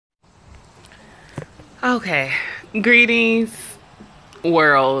Okay. Greetings,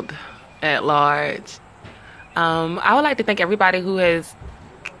 world at large. I would like to thank everybody who has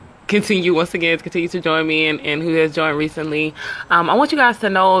continued to join me and who has joined recently. I want you guys to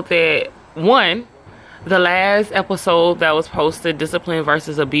know that one, the last episode that was posted, Discipline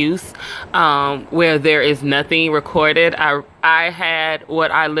versus Abuse, where there is nothing recorded, I had what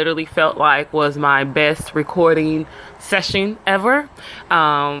I literally felt like was my best recording session ever.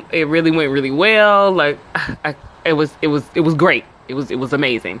 It really went really well. It was great. It was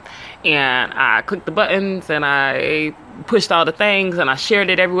amazing, and I clicked the buttons and I pushed all the things and I shared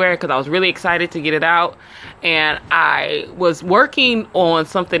it everywhere because I was really excited to get it out. And I was working on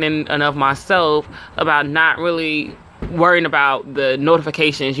something in and of myself about not really worrying about the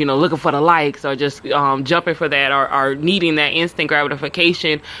notifications, looking for the likes or just jumping for that or needing that instant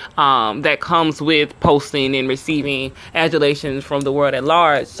gratification that comes with posting and receiving adulations from the world at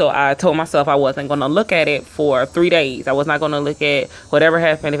large. So I told myself I wasn't going to look at it for 3 days. I was not going to look at whatever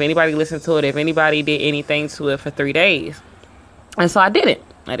happened, if anybody listened to it, if anybody did anything to it for 3 days. And so I didn't.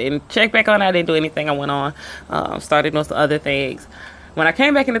 I didn't check back on it. I didn't do anything. I went on, started on some other things. When I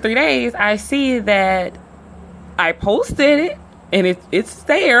came back in the 3 days, I see that I posted it, and it's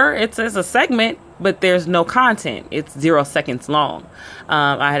there. It's a segment, but there's no content. It's 0 seconds long.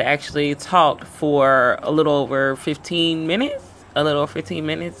 I had actually talked for a little over 15 minutes.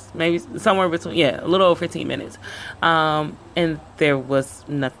 Maybe somewhere between, a little over 15 minutes. And there was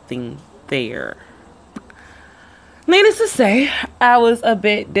nothing there. Needless to say, I was a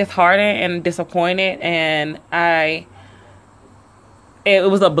bit disheartened and disappointed, and it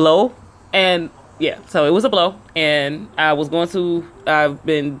was a blow. And so it was a blow, and I had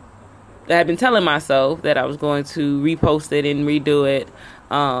been telling myself that I was going to repost it and redo it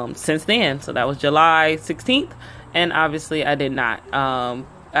since then. So that was July 16th, and obviously I did not.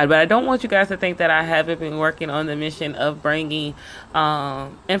 But I don't want you guys to think that I haven't been working on the mission of bringing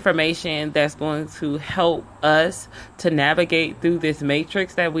information that's going to help us to navigate through this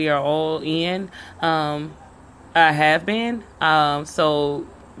matrix that we are all in. I have been. So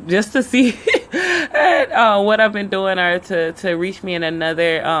just to see what I've been doing or to reach me in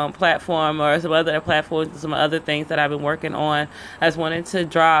another platform or some other platforms, some other things that I've been working on, I just wanted to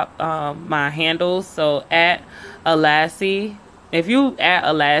drop my handles. So at Alassie, if you at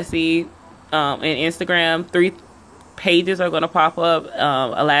Alassie in Instagram, 3 pages are going to pop up.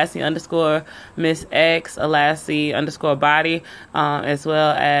 Alassie _ Miss X, Alassie _ body, as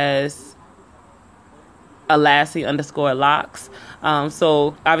well as Alassie _ locks.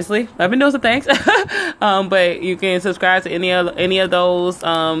 So obviously I've been doing some things, but you can subscribe to any of those. The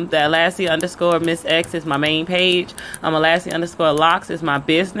Alassie _ Miss X is my main page. Alassie _ locks is my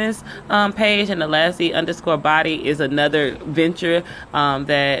business page, and Alassie _ body is another venture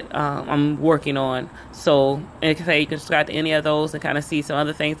that I'm working on. So you can subscribe to any of those and kind of see some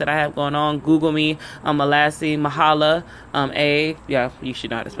other things that I have going on. Google me, Alassie Mahala, you should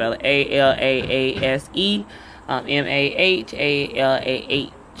know how to spell it, ALAASE.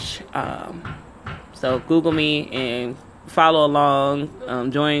 MAHALAH. So Google me and follow along.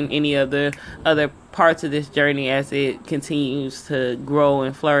 Join any of the other parts of this journey as it continues to grow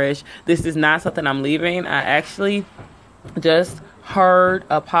and flourish. This is not something I'm leaving. I actually just heard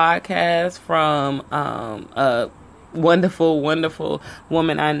a podcast from a wonderful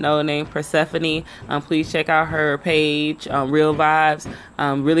woman I know named Persephone. Please check out her page, Real Vibes.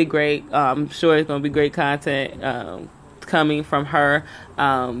 Really great. I'm sure it's going to be great content coming from her.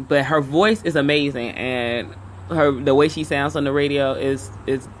 But her voice is amazing, and the way she sounds on the radio is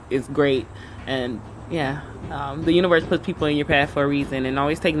great. And the universe puts people in your path for a reason, and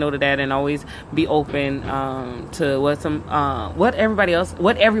always take note of that, and always be open to what everybody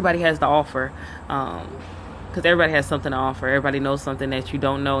has to offer. Because everybody has something to offer. Everybody knows something that you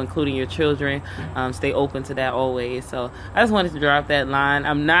don't know, including your children. Stay open to that always. So I just wanted to drop that line.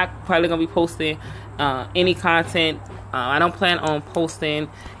 I'm not probably going to be posting any content. I don't plan on posting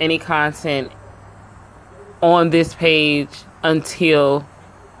any content on this page until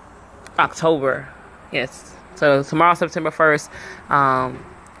October. Yes. So tomorrow, September 1st, I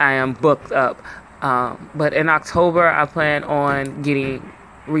am booked up. But in October, I plan on getting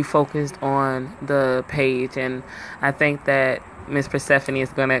refocused on the page, and I think that Miss Persephone is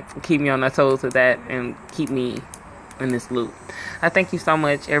gonna keep me on my toes with that and keep me in this loop. I thank you so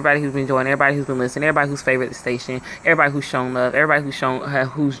much, everybody who's been joining, everybody who's been listening, everybody who's favored the station, everybody who's shown love, everybody who's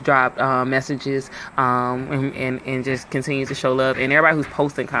dropped messages and just continues to show love, and everybody who's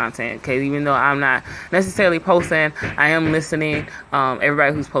posting content. Okay, even though I'm not necessarily posting, I am listening.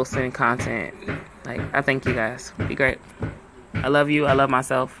 Everybody who's posting content, I thank you guys. Be great. I love you. I love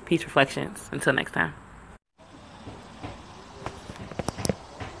myself. Peace reflections. Until next time.